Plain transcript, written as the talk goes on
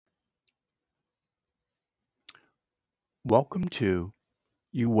Welcome to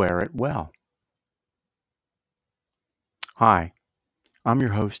You Wear It Well. Hi, I'm your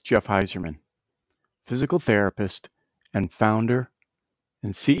host, Jeff Heiserman, physical therapist and founder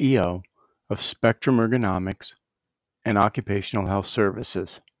and CEO of Spectrum Ergonomics and Occupational Health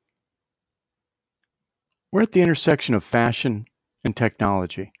Services. We're at the intersection of fashion and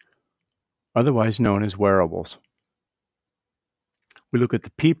technology, otherwise known as wearables. We look at the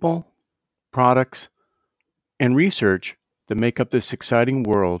people, products, and research that make up this exciting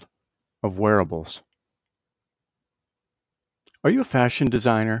world of wearables. Are you a fashion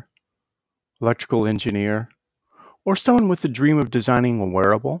designer, electrical engineer, or someone with the dream of designing a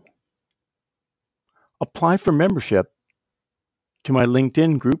wearable? Apply for membership to my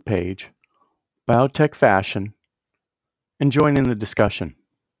LinkedIn group page, Biotech Fashion, and join in the discussion.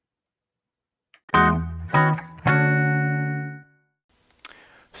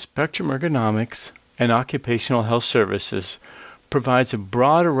 Spectrum Ergonomics and Occupational Health Services provides a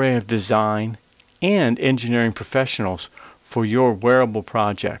broad array of design and engineering professionals for your wearable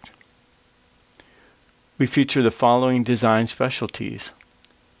project. We feature the following design specialties: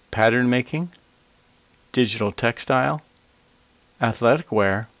 pattern making, digital textile, athletic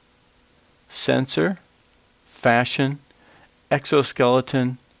wear, sensor, fashion,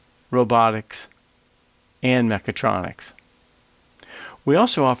 exoskeleton, robotics, and mechatronics. We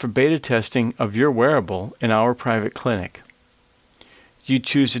also offer beta testing of your wearable in our private clinic. You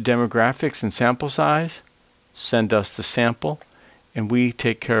choose the demographics and sample size, send us the sample, and we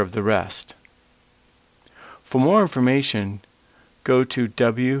take care of the rest. For more information, go to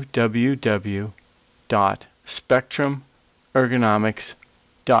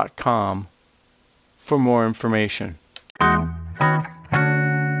www.spectrumergonomics.com for more information.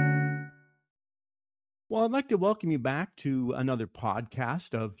 Well, I'd like to welcome you back to another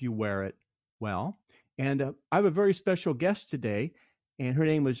podcast of You Wear It Well. And I have a very special guest today, and her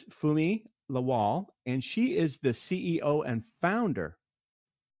name is Fumi Lawal, and she is the CEO and founder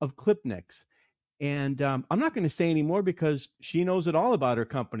of Klipniks. And I'm not going to say any more because she knows it all about her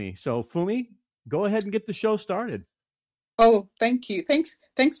company. So, Fumi, go ahead and get the show started. Oh, thank you. Thanks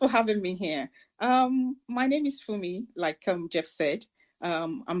for having me here. My name is Fumi, like Jeff said.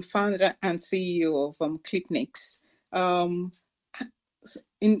 I'm founder and CEO of Klipniks.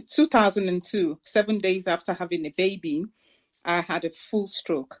 In 2002, 7 days after having a baby, I had a full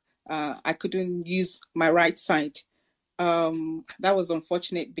stroke. I couldn't use my right side. That was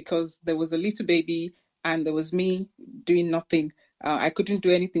unfortunate because there was a little baby and there was me doing nothing. I couldn't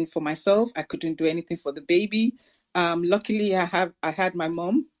do anything for myself. I couldn't do anything for the baby. Luckily, I had my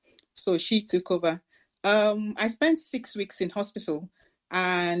mom, so she took over. I spent 6 weeks in hospital,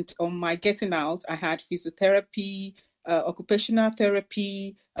 and on my getting out, I had physiotherapy, occupational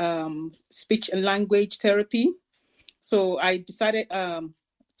therapy, speech and language therapy. So I decided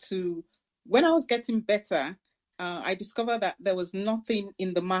when I was getting better, I discovered that there was nothing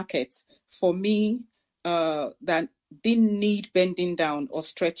in the market for me that didn't need bending down or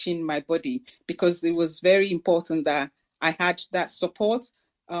stretching my body, because it was very important that I had that support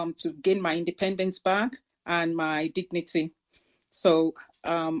to gain my independence back and my dignity. So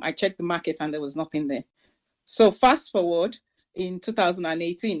I checked the market and there was nothing there. So fast forward in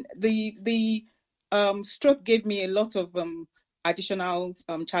 2018, the stroke gave me a lot of additional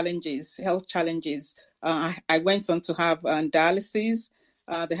challenges, health challenges. I went on to have dialysis.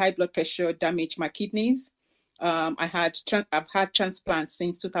 The high blood pressure damaged my kidneys. I've had transplants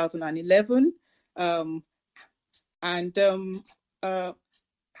since 2011, and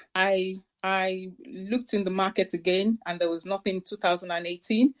I looked in the market again, and there was nothing in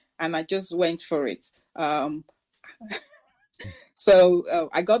 2018, and I just went for it. So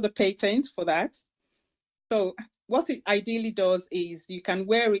I got the patent for that. So what it ideally does is you can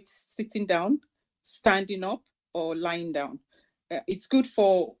wear it sitting down, standing up, or lying down. It's good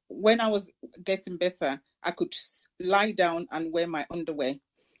for when I was getting better, I could lie down and wear my underwear.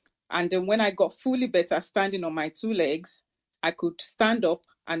 And then when I got fully better, standing on my two legs, I could stand up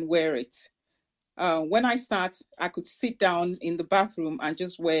and wear it. When I could sit down in the bathroom and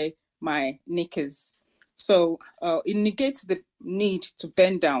just wear my knickers. So it negates the need to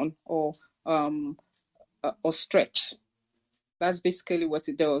bend down or stretch. That's basically what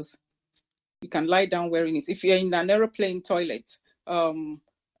it does. You can lie down wearing it. If you're in an aeroplane toilet,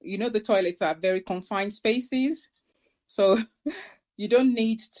 the toilets are very confined spaces. So you don't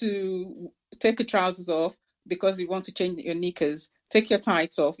need to take your trousers off because you want to change your knickers. Take your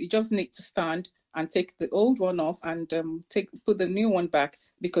tights off. You just need to stand and take the old one off and put the new one back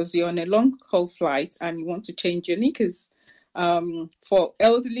because you're on a long haul flight and you want to change your knickers. For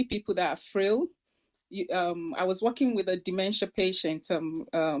elderly people that are frail, I was working with a dementia patient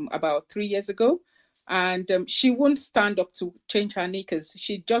about 3 years ago, and she won't stand up to change her knickers.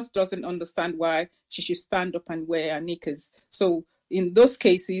 She just doesn't understand why she should stand up and wear her knickers. So in those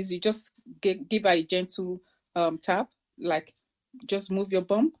cases, you just give her a gentle tap, like just move your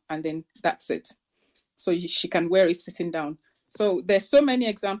bum, and then that's it. So she can wear it sitting down. So there's so many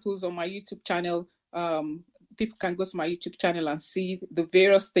examples on my YouTube channel. People can go to my YouTube channel and see the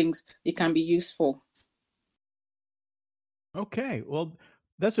various things it can be used for. Okay, well,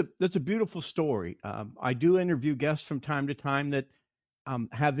 that's a beautiful story. I do interview guests from time to time that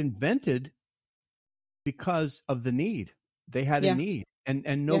have invented because of the need. They had a need,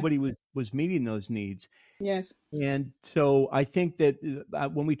 and nobody was meeting those needs. Yes. And so I think that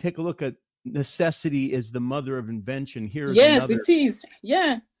when we take a look at necessity is the mother of invention, here's another. It is.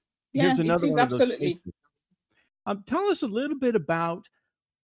 Yeah, here's another it is, one of those absolutely. cases. Tell us a little bit about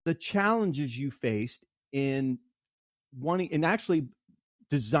the challenges you faced in wanting and actually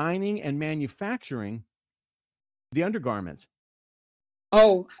designing and manufacturing the undergarments.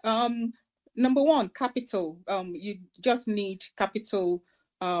 Oh, number one, capital. You just need capital.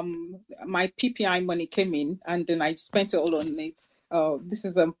 My PPI money came in, and then I spent it all on it. This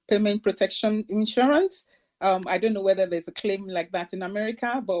is a payment protection insurance. I don't know whether there's a claim like that in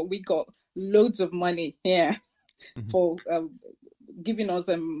America, but we got loads of money here for giving us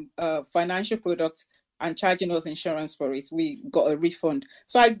financial products and charging us insurance for it. We got a refund.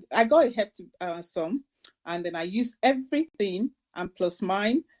 So I got a hefty sum, and then I used everything and plus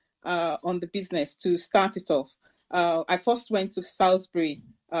mine on the business to start it off. I first went to Salisbury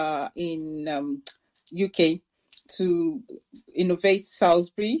in UK to Innovate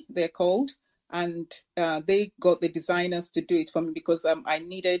Salisbury, they're called, and they got the designers to do it for me because I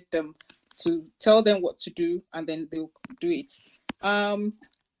needed them to tell them what to do, and then they'll do it.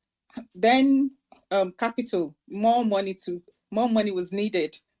 Then capital, more money was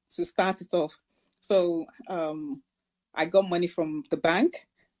needed to start it off. So I got money from the bank,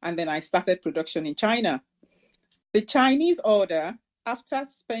 and then I started production in China. The Chinese order, after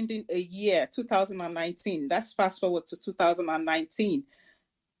spending a year, 2019, that's fast forward to 2019,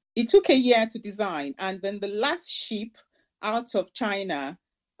 it took a year to design, and then the last ship out of China,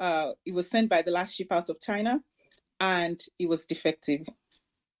 it was sent by the last ship out of China, and it was defective.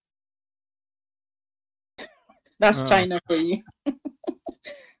 That's China for you.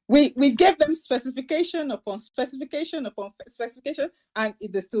 We gave them specification upon specification upon specification, and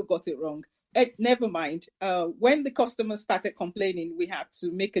they still got it wrong. Never mind. When the customers started complaining, we had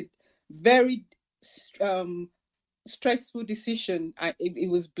to make a very stressful decision. It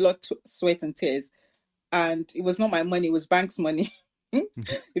was blood, sweat, and tears, and it was not my money; it was bank's money. If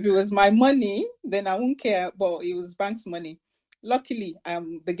it was my money, then I wouldn't care. But it was bank's money. Luckily,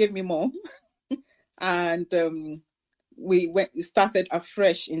 they gave me more, and we started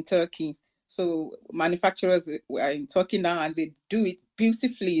afresh in Turkey. So manufacturers are in Turkey now, and they do it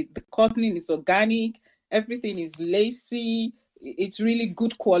beautifully. The cotton is organic, everything is lacy. It's really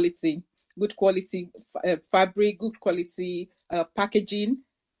good quality fabric, good quality packaging.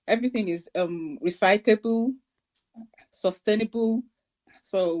 Everything is recyclable, sustainable.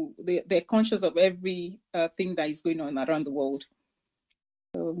 So they're conscious of every thing that is going on around the world.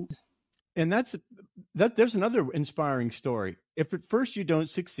 And there's another inspiring story. If at first you don't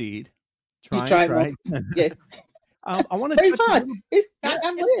succeed, try. Yes. I want to. But it's hard.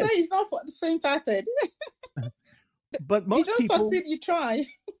 I must say, it's not for the faint-hearted. But most you don't people succeed, you try.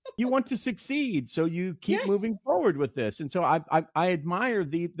 You want to succeed, so you keep moving forward with this. And so I admire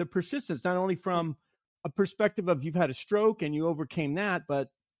the persistence, not only from a perspective of you've had a stroke and you overcame that, but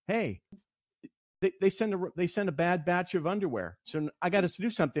hey, they send a bad batch of underwear. So I got to do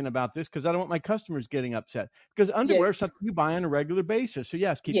something about this because I don't want my customers getting upset, because underwear is something you buy on a regular basis. So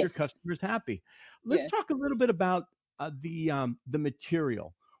yes, keep your customers happy. Let's talk a little bit about the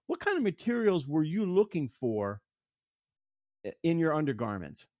material. What kind of materials were you looking for in your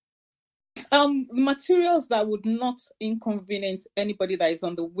undergarments? Materials that would not inconvenience anybody that is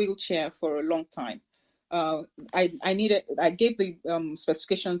on the wheelchair for a long time. I gave the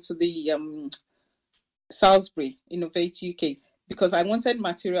specification to the Salisbury Innovate UK because I wanted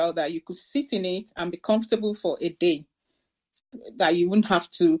material that you could sit in it and be comfortable for a day, that you wouldn't have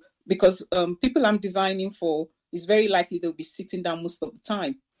to, because people I'm designing for is very likely they'll be sitting down most of the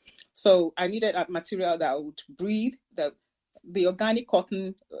time. So I needed a material that would breathe, that the organic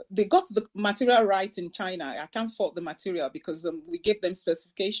cotton, they got the material right in China. I can't fault the material because we gave them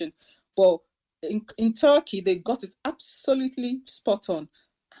specification. But in Turkey, they got it absolutely spot on.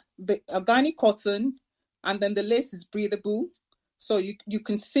 The organic cotton, and then the lace is breathable. So you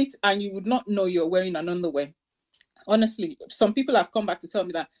can sit and you would not know you're wearing an underwear. Honestly, some people have come back to tell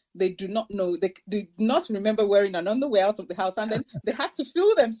me that they do not know, they do not remember wearing an underwear out of the house, and then they had to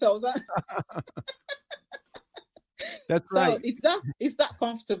feel themselves. That's So right. it's that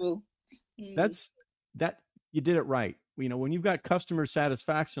comfortable. That's that you did it right. You know, when you've got customer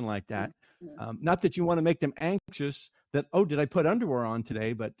satisfaction like that, not that you want to make them anxious that, oh, did I put underwear on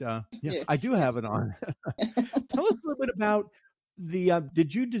today? But yeah, I do have it on. Tell us a little bit about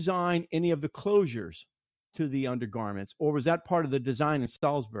did you design any of the closures to the undergarments, or was that part of the design in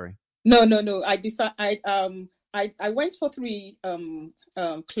Salisbury? No. I went for three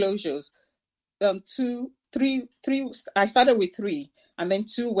closures. Two, three. I started with three, and then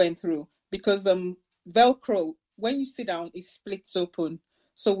two went through because Velcro, when you sit down, it splits open.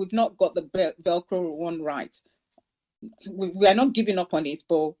 So we've not got the Velcro one right. We are not giving up on it,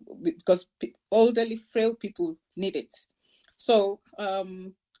 but because elderly, frail people need it. So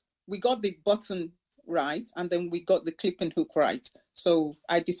we got the button right, and then we got the clip and hook right. So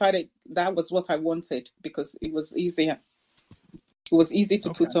I decided that was what I wanted because it was easier. It was easy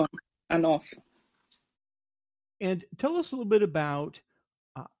to put on and off. And tell us a little bit about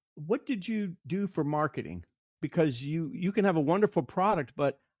what did you do for marketing? Because you can have a wonderful product,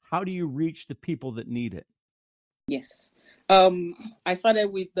 but how do you reach the people that need it? Yes. I started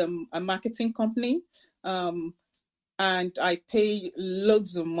with a marketing company, and I paid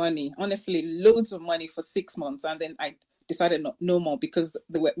loads of money, honestly, loads of money for 6 months. And then I decided no more because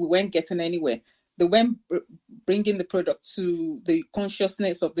we weren't getting anywhere. They weren't bringing the product to the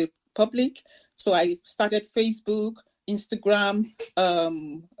consciousness of the public. So I started Facebook, Instagram,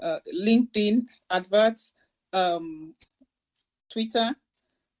 LinkedIn adverts, Twitter.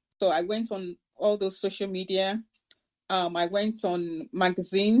 So I went on all those social media. I went on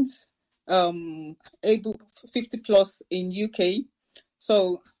magazines, able 50 plus in UK.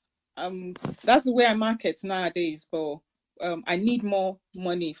 So that's the way I market nowadays. But I need more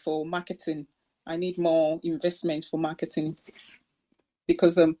money for marketing. I need more investment for marketing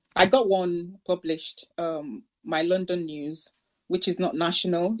because I got one published, my London news, which is not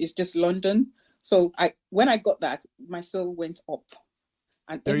national, it's just London. So when I got that, my sale went up.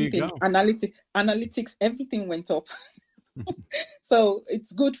 And there everything, analytics, everything went up. So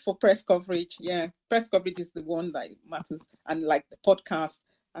it's good for press coverage. Yeah, press coverage is the one that matters, and like the podcast,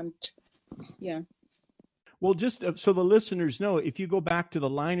 and yeah. Well, just so the listeners know, if you go back to the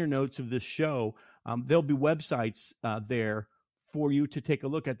liner notes of this show, there'll be websites there for you to take a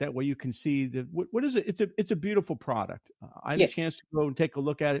look at. That way you can see what is it? It's a beautiful product. I had a chance to go and take a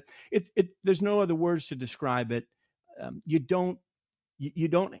look at it. There's no other words to describe it. You don't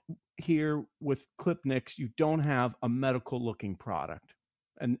hear with Klipniks, you don't have a medical looking product.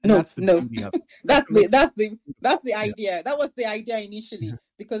 And that's the beauty of it. that's the idea. That was the idea initially,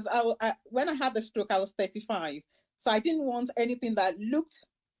 because when I had the stroke, I was 35. So I didn't want anything that looked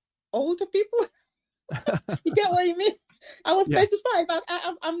old to people. You get what I mean? I was 35.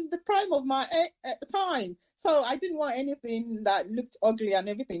 I'm the prime of my time. So I didn't want anything that looked ugly and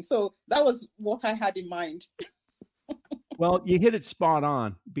everything. So that was what I had in mind. Well, you hit it spot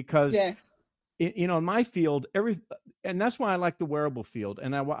on because, in my field, and that's why I like the wearable field.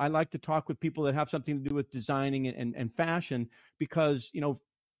 And I like to talk with people that have something to do with designing and fashion because,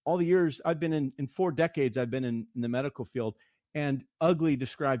 all the years I've been in 4 decades, I've been in the medical field, and ugly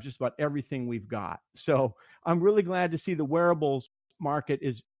describes just about everything we've got. So I'm really glad to see the wearables market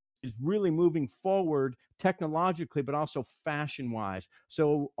is really moving forward technologically, but also fashion-wise.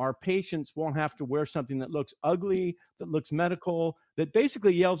 So our patients won't have to wear something that looks ugly, that looks medical, that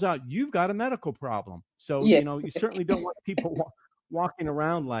basically yells out, "You've got a medical problem." So, you certainly don't want people walking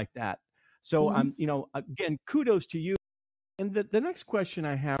around like that. So again, kudos to you. And the next question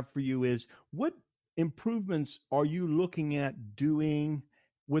I have for you is, what improvements are you looking at doing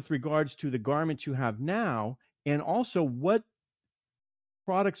with regards to the garments you have now? And also, what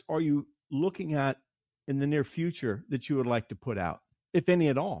products are you looking at in the near future that you would like to put out, if any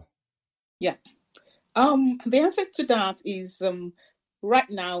at all? Yeah. The answer to that is right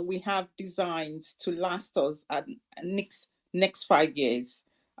now we have designs to last us at next 5 years.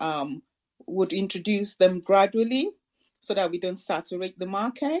 Would introduce them gradually so that we don't saturate the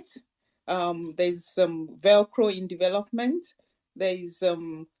market. There's some Velcro in development. There's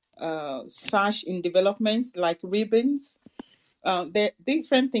sash in development, like ribbons. There are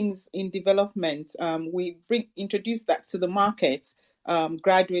different things in development. We introduce that to the market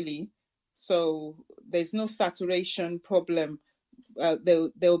gradually, so there's no saturation problem.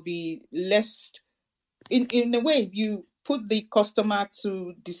 There'll be less. In a way, you put the customer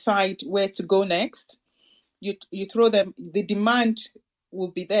to decide where to go next. you throw them, the demand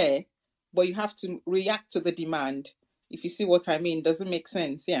will be there, but you have to react to the demand. If you see what I mean, doesn't make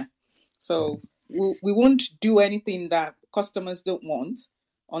sense. Yeah. So we won't do anything that customers don't want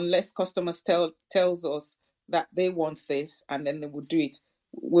unless customers tells us that they want this, and then they will do it.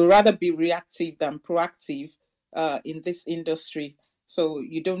 We'd rather be reactive than proactive in this industry. So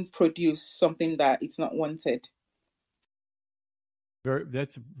you don't produce something that it's not wanted.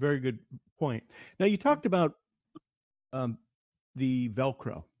 That's a very good point. Now, you talked about the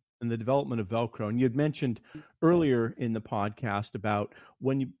Velcro and the development of Velcro, and you had mentioned earlier in the podcast about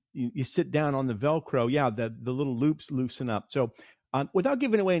when you sit down on the Velcro, the little loops loosen up. So, without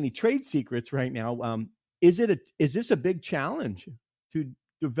giving away any trade secrets right now, is this a big challenge to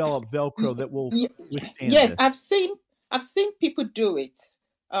develop Velcro that will withstand yes, this? I've seen people do it.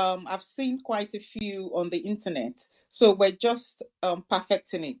 I've seen quite a few on the internet. So we're just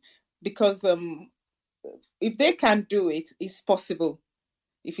perfecting it, because if they can do it, it's possible.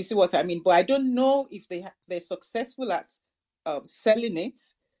 If you see what I mean. But I don't know if they're successful at selling it.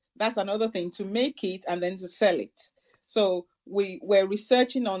 That's another thing, to make it and then to sell it. So we're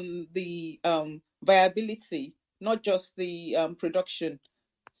researching on the viability, not just the production.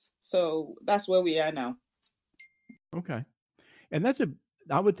 So that's where we are now. Okay. And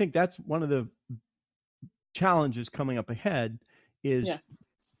I would think that's one of the challenges coming up ahead is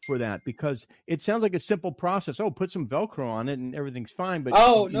for that, because it sounds like a simple process. Oh, put some Velcro on it and everything's fine. But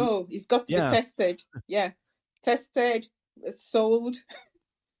no, it's got to be tested. Yeah. Tested, sold.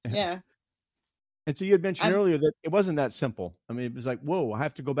 Yeah. And so you had mentioned earlier that it wasn't that simple. I mean, it was like, whoa, I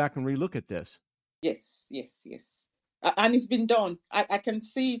have to go back and relook at this. Yes. And it's been done. I can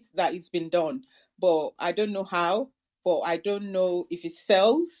see it that it's been done, but I don't know how, but I don't know if it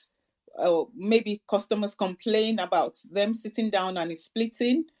sells. Maybe customers complain about them sitting down and it's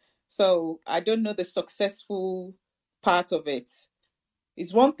splitting. So I don't know the successful part of it.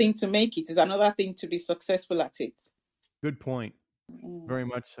 It's one thing to make it, it's another thing to be successful at it. Good point. Very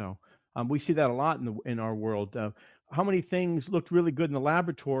much so. We see that a lot in our world. How many things looked really good in the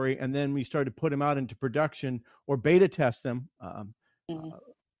laboratory, and then we started to put them out into production or beta test them,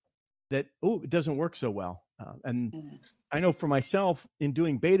 it doesn't work so well. I know for myself, in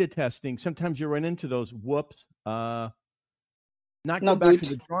doing beta testing, sometimes you run into those whoops. Not go back to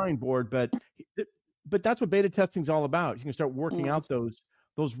the drawing board, but that's what beta testing is all about. You can start working out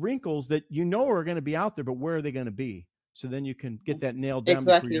those wrinkles that are going to be out there, but where are they going to be? So then you can get that nailed down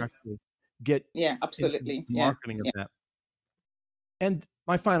before you actually get absolutely marketing of that. And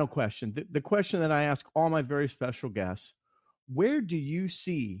my final question, the question that I ask all my very special guests: where do you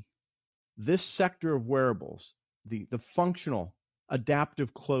see this sector of wearables, the functional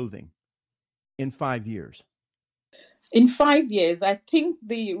adaptive clothing, in 5 years? In 5 years, I think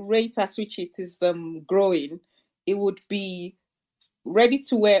the rate at which it is growing, it would be ready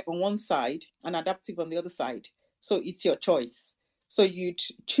to wear on one side and adaptive on the other side. So it's your choice. So you'd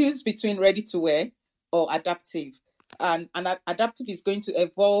choose between ready to wear or adaptive. And adaptive is going to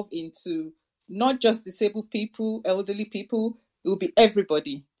evolve into not just disabled people, elderly people, it will be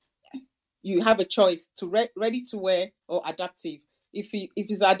everybody. You have a choice to ready to wear or adaptive. If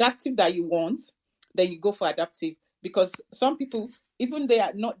it's adaptive that you want, then you go for adaptive, because some people, even they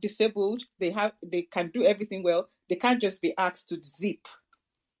are not disabled, they can do everything well. They can't just be asked to zip.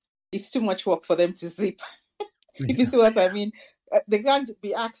 It's too much work for them to zip. If you see what I mean. They can't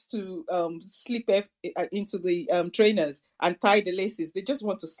be asked to slip into the trainers and tie the laces. They just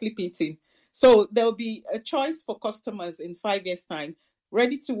want to slip it in. So there'll be a choice for customers in 5 years' time,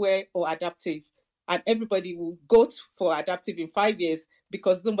 ready to wear or adaptive. And everybody will go for adaptive in 5 years,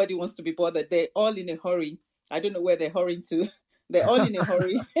 because nobody wants to be bothered. They're all in a hurry. I don't know where they're hurrying to. They're all in a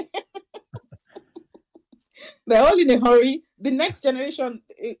hurry. They're all in a hurry. The next generation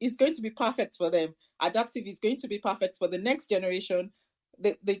is going to be perfect for them. Adaptive is going to be perfect for the next generation.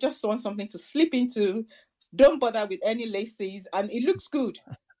 They just want something to slip into. Don't bother with any laces, and it looks good.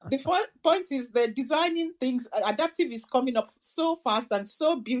 The point is they're designing things. Adaptive is coming up so fast and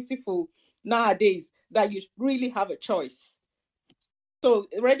so beautiful nowadays that you really have a choice. So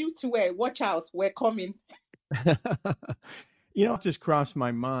ready to wear, watch out, we're coming. It just crossed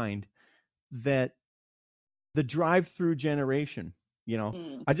my mind that the drive-through generation,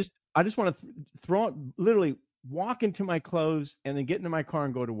 I just want to literally walk into my clothes and then get into my car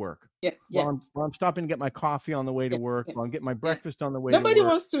and go to work. While I'm stopping to get my coffee on the way to work, while I'm getting my breakfast on the way to work. Nobody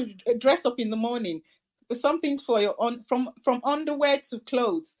wants to dress up in the morning. Something for your from underwear to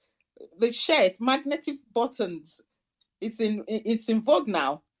clothes. The shirt, magnetic buttons. It's in vogue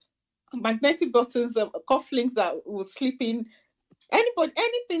now. Magnetic buttons, cufflinks that will slip in.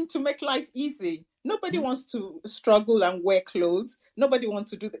 Anything to make life easy. Nobody wants to struggle and wear clothes. Nobody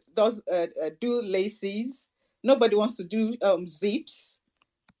wants to do laces. Nobody wants to do zips.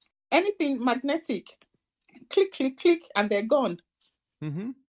 Anything magnetic. Click, click, click, and they're gone.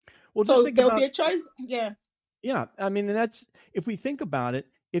 Mm-hmm. Well, just So think there'll about be a choice. Yeah. yeah. I mean, and that's if we think about it.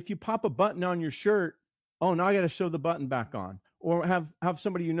 If you pop a button on your shirt, oh, now I got to sew the button back on, or have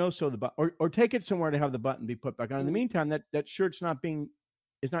somebody sew the button, or take it somewhere to have the button be put back on. In the meantime, that shirt's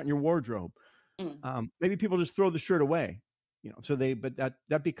it's not in your wardrobe. Maybe people just throw the shirt away, so but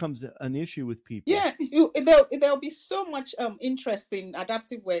that becomes an issue with people. Yeah, there'll be so much interest in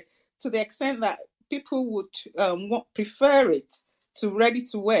adaptive wear to the extent that people would prefer it to ready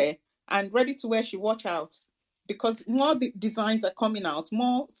to wear, and ready to wear should watch out because more designs are coming out,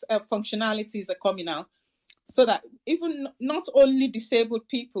 more functionalities are coming out, so that even not only disabled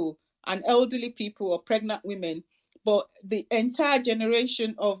people and elderly people or pregnant women, but the entire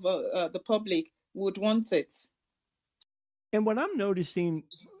generation of the public would want it. And what I'm noticing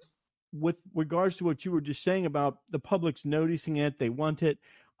with regards to what you were just saying about the public's noticing it, they want it,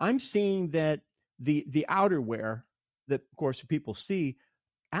 I'm seeing that the outerwear that, of course, people see,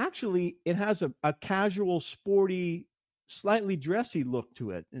 actually it has a casual, sporty, slightly dressy look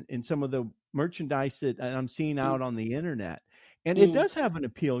to it in some of the merchandise that I'm seeing out on the internet. And it does have an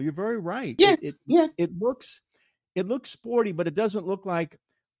appeal. You're very right. Yeah, it looks sporty, but it doesn't look like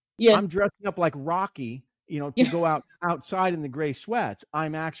I'm dressing up like Rocky, to go outside in the gray sweats.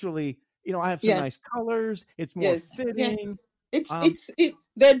 I'm actually, I have some nice colors. It's more fitting.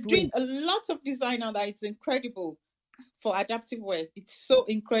 They're doing a lot of design now that it's incredible for adaptive wear. It's so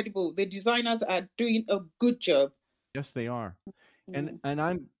incredible. The designers are doing a good job. Yes, they are. And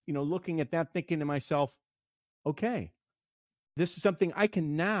I'm, looking at that, thinking to myself, okay, this is something I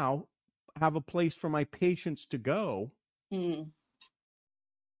can now have a place for my patients to go in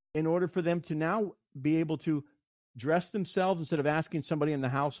order for them to now be able to dress themselves instead of asking somebody in the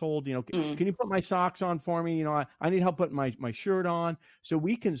household, can you put my socks on for me? I need help putting my shirt on. So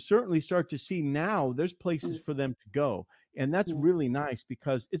we can certainly start to see now there's places for them to go. And that's really nice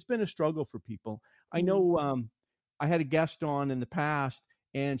because it's been a struggle for people. I know I had a guest on in the past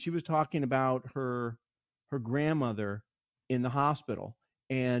and she was talking about her grandmother in the hospital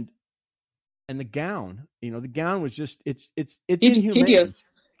and the gown, the gown was just, it's inhumane. Hideous.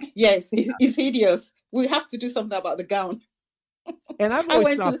 Yes, it's hideous. We have to do something about the gown. And I've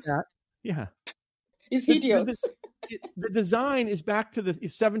always thought that. Yeah. It's hideous. The design is back to the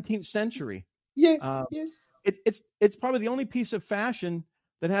 17th century. Yes, yes. It's probably the only piece of fashion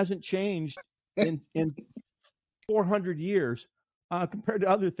that hasn't changed in 400 years compared to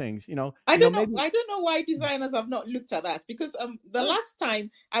other things. I don't know why designers have not looked at that because the last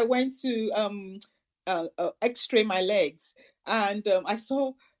time I went to X-ray my legs and I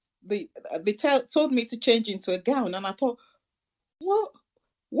saw they told me to change into a gown and I thought, well,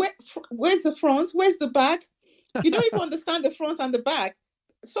 where's the front? Where's the back? You don't even understand the front and the back.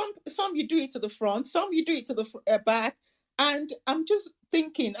 Some you do it to the front, some you do it to the back, and I'm just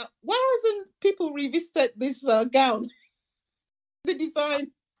thinking, why hasn't people revisited this gown? The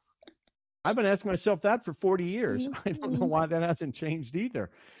design. I've been asking myself that for 40 years. I don't know why that hasn't changed either.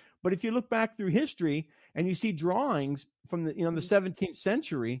 But if you look back through history and you see drawings from the the 17th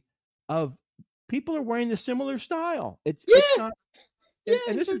century of people are wearing the similar style. It's not,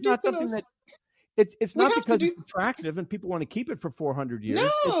 and this is not something that it's not because it's attractive and people want to keep it for 400 years.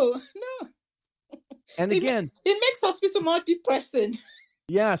 No. And again, it makes hospital more depressing.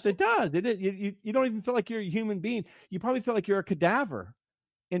 Yes, it does. It is. You don't even feel like you're a human being. You probably feel like you're a cadaver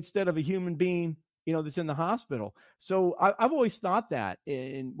instead of a human being, that's in the hospital. So I've always thought that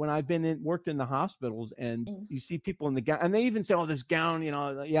when I've worked in the hospitals and you see people in the gown and they even say, oh, this gown,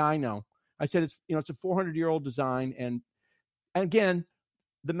 yeah, I know. I said, it's a 400-year-old design. And again,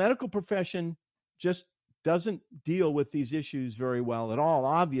 the medical profession just doesn't deal with these issues very well at all,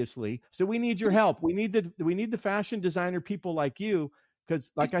 obviously. So we need your help. We need the fashion designer people like you.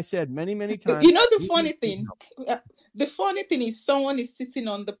 Because, like I said, many, many times. The funny thing is someone is sitting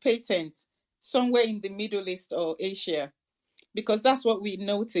on the patent somewhere in the Middle East or Asia, because that's what we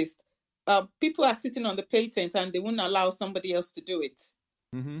noticed. People are sitting on the patent and they won't allow somebody else to do it.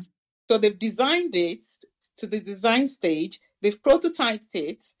 Mm-hmm. So they've designed it to the design stage, they've prototyped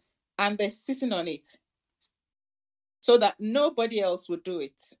it, and they're sitting on it so that nobody else would do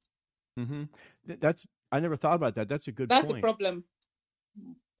it. Mm-hmm. I never thought about that. That's a good point. That's a problem.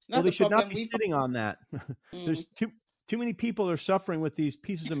 Well, they should not be sitting on that. There's too many people are suffering with these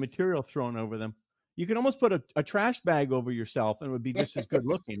pieces of material thrown over them. You can almost put a trash bag over yourself and it would be just as good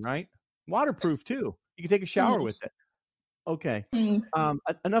looking, right? Waterproof too. You can take a shower with it. Okay. Mm,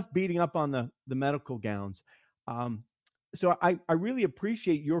 Enough beating up on the medical gowns. Um, so I really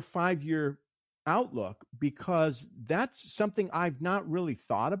appreciate your 5-year outlook, because that's something I've not really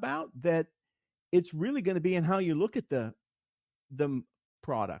thought about, that it's really going to be in how you look at the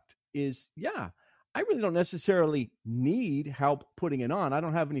product. Is, yeah, I really don't necessarily need help putting it on. I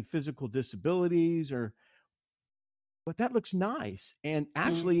don't have any physical disabilities, or but that looks nice. And mm,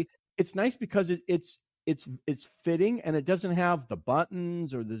 actually, it's nice because it's fitting, and it doesn't have the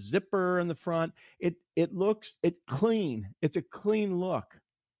buttons or the zipper in the front. It looks clean. It's a clean look,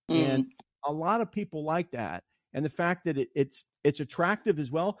 and mm, a lot of people like that. And the fact that it's attractive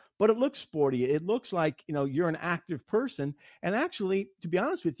as well, but it looks sporty. It looks like, you're an active person. And actually, to be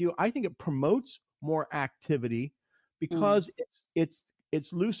honest with you, I think it promotes more activity, mm, because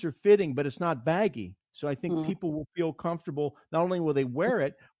it's looser fitting, but it's not baggy. So I think mm, people will feel comfortable. Not only will they wear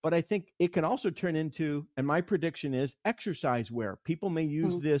it, but I think it can also turn into, and my prediction is, exercise wear. People may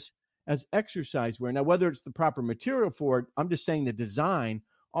use mm, this as exercise wear. Now, whether it's the proper material for it, I'm just saying the design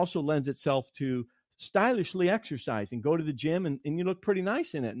also lends itself to stylishly exercising. Go to the gym, and you look pretty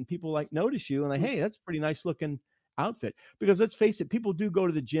nice in it. And people notice you and like, hey, that's a pretty nice looking outfit. Because let's face it, people do go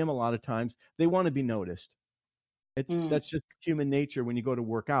to the gym a lot of times. They want to be noticed. mm, That's just human nature when you go to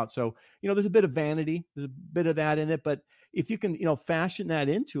work out. So, there's a bit of vanity, there's a bit of that in it, but if you can, fashion that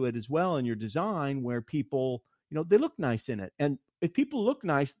into it as well in your design, where people, they look nice in it. And if people look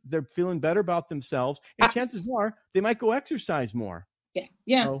nice, they're feeling better about themselves, and I, chances are they might go exercise more. yeah,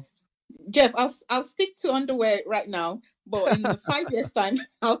 yeah. So, Jeff, I'll stick to underwear right now, but in 5 years' time,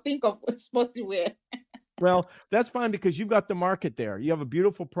 I'll think of sporty wear. well, that's fine, because you've got the market there. You have a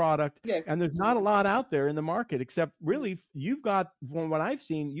beautiful product, Yeah. and there's not a Mm, lot out there in the market, except mm, really you've got, from what I've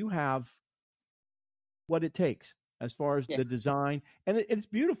seen, you have what it takes as far as yeah. the design, and it's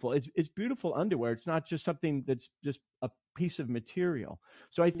beautiful. It's beautiful underwear. It's not just something that's just a piece of material.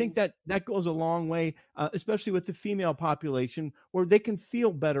 So I think Mm, that goes a long way, especially with the female population, where they can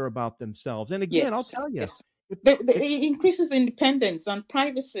feel better about themselves. And again, I'll yes. tell you, Yes. if, if It increases independence and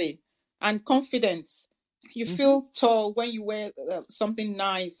privacy and confidence. You mhm, feel tall when you wear something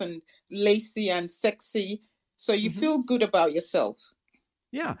nice and lacy and sexy. So you mhm. feel good about yourself.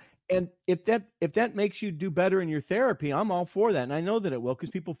 Yeah. And if that makes you do better in your therapy, I'm all for that. And I know that it will, because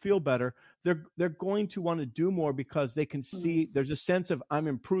people feel better. They're going to want to do more, because they can Mm, see there's a sense of, I'm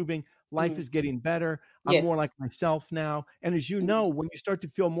improving, life mm, is getting better, I'm more like yes. myself now. And as you know, Mm, when you start to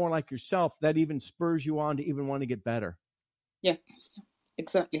feel more like yourself, that even spurs you on to even want to get better. yeah,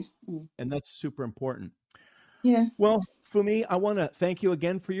 exactly. Mm. And that's super important. Yeah. Well, Fumi, I want to thank you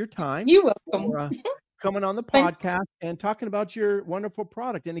again for your time, You're welcome. for coming on the Thank podcast and talking about your wonderful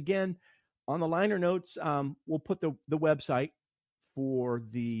product. And again, on the liner notes, we'll put the website for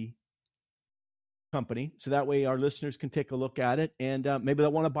the company, so that way our listeners can take a look at it, and maybe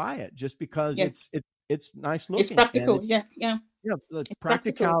they'll want to buy it, just because yeah. it's nice It's looking, and practical. Yeah, yeah. the It's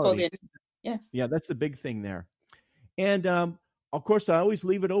practical for practicality. the yeah. Yeah, that's the big thing there. And of course, I always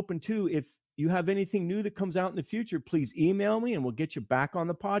leave it open too. If you have anything new that comes out in the future, please email me, and we'll get you back on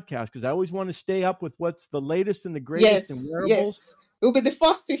the podcast, because I always want to stay up with what's the latest and the greatest in Yes, wearables. yes. You'll be the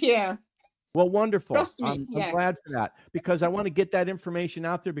first to hear. Well, wonderful. Trust me. I'm Yeah. glad for that, because I want to get that information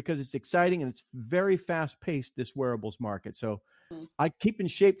out there, because it's exciting and it's very fast paced, this wearables market. So Mm, I keep in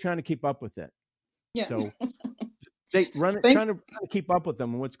shape trying to keep up with it. yeah. So they run it, Thank. trying to keep up with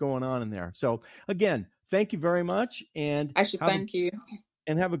them and what's going on in there. So again, thank you very much, and I should thank you.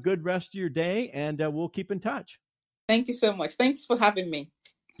 have a good rest of your day, and we'll keep in touch. Thank you so much. Thanks for having me.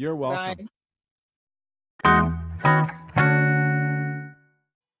 You're Bye. welcome.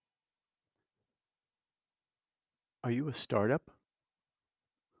 Are you a startup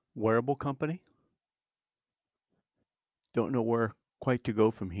wearable company? Don't know where quite to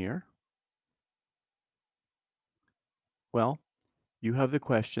go from here? Well, you have the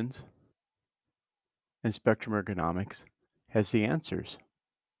questions, and Spectrum Ergonomics has the answers.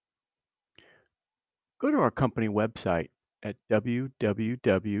 Go to our company website at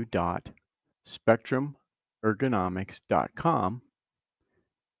www.spectrumergonomics.com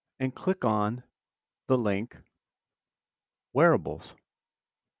and click on the link Wearables.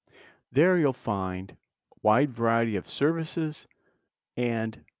 There you'll find a wide variety of services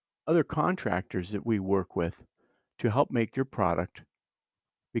and other contractors that we work with to help make your product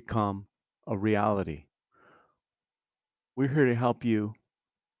become a reality. We're here to help you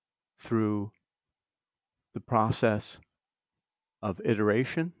through the process of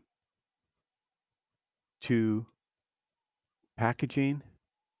iteration to packaging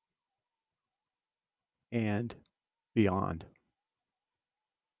and beyond.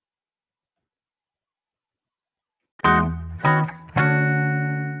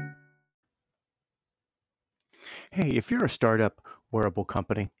 Hey, if you're a startup wearable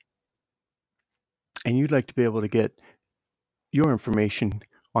company and you'd like to be able to get your information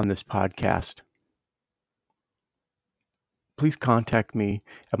on this podcast, please contact me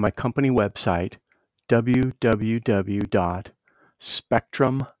at my company website,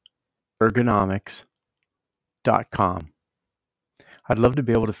 www.spectrumergonomics.com. I'd love to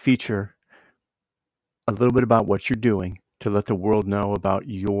be able to feature a little bit about what you're doing to let the world know about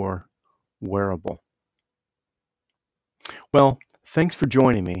your wearable. Well, thanks for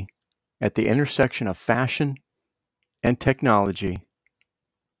joining me at the intersection of fashion and technology,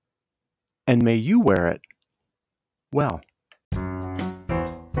 and may you wear it well.